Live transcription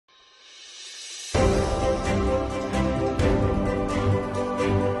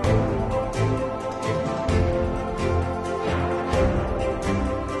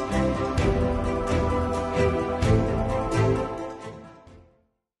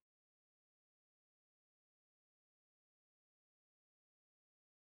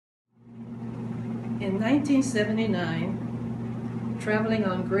In 1979, traveling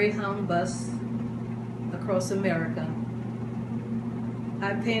on Greyhound bus across America,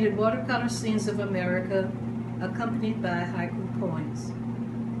 I painted watercolor scenes of America accompanied by haiku poems.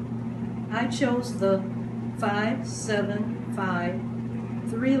 I chose the 5-7-5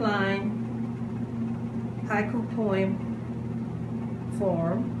 3-line haiku poem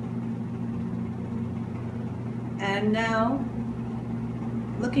form, and now,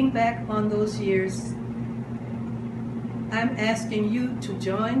 looking back on those years, I'm asking you to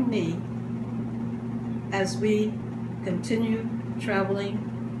join me as we continue traveling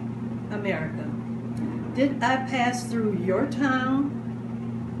America. Did I pass through your town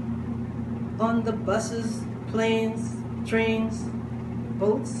on the buses, planes, trains,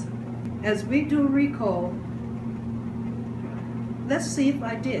 boats? As we do recall, let's see if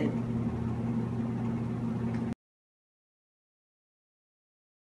I did.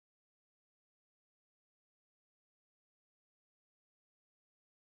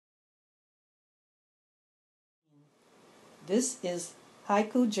 This is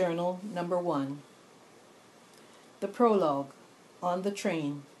Haiku Journal number 1. The Prologue, on the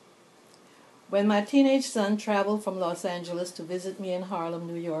train. When my teenage son traveled from Los Angeles to visit me in Harlem,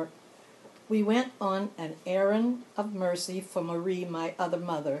 New York, we went on an errand of mercy for Marie, my other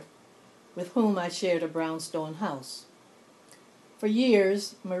mother, with whom I shared a brownstone house. For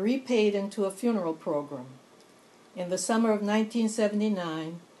years, Marie paid into a funeral program. In the summer of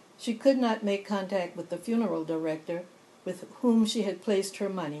 1979, she could not make contact with the funeral director with whom she had placed her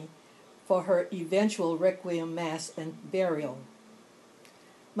money for her eventual requiem mass and burial.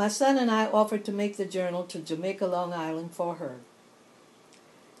 My son and I offered to make the journal to Jamaica, Long Island for her.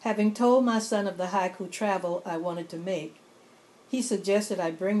 Having told my son of the haiku travel I wanted to make, he suggested I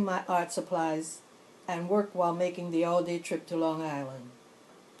bring my art supplies and work while making the all-day trip to Long Island.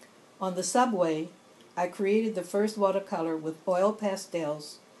 On the subway, I created the first watercolor with oil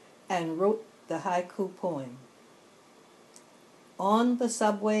pastels and wrote the haiku poem. On the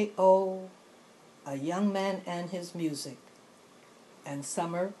subway, oh, a young man and his music, and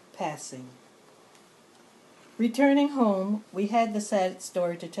summer passing. Returning home, we had the sad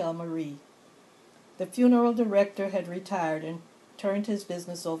story to tell Marie. The funeral director had retired and turned his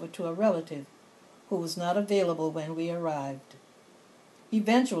business over to a relative who was not available when we arrived.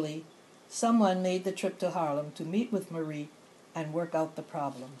 Eventually, someone made the trip to Harlem to meet with Marie and work out the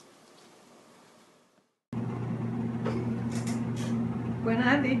problem. When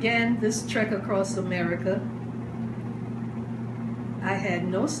I began this trek across America, I had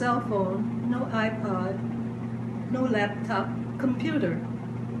no cell phone, no iPod, no laptop computer.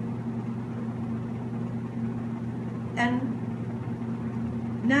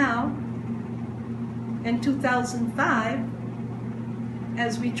 And now, in 2005,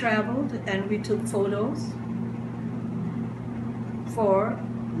 as we traveled and we took photos for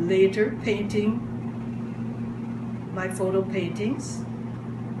later painting my photo paintings,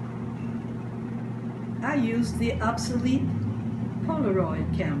 I used the obsolete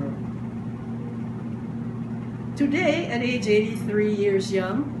Polaroid camera. Today, at age 83 years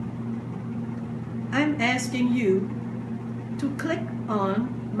young, I'm asking you to click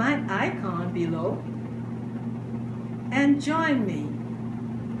on my icon below and join me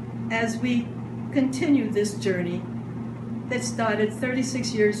as we continue this journey that started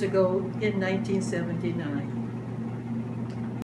 36 years ago in 1979.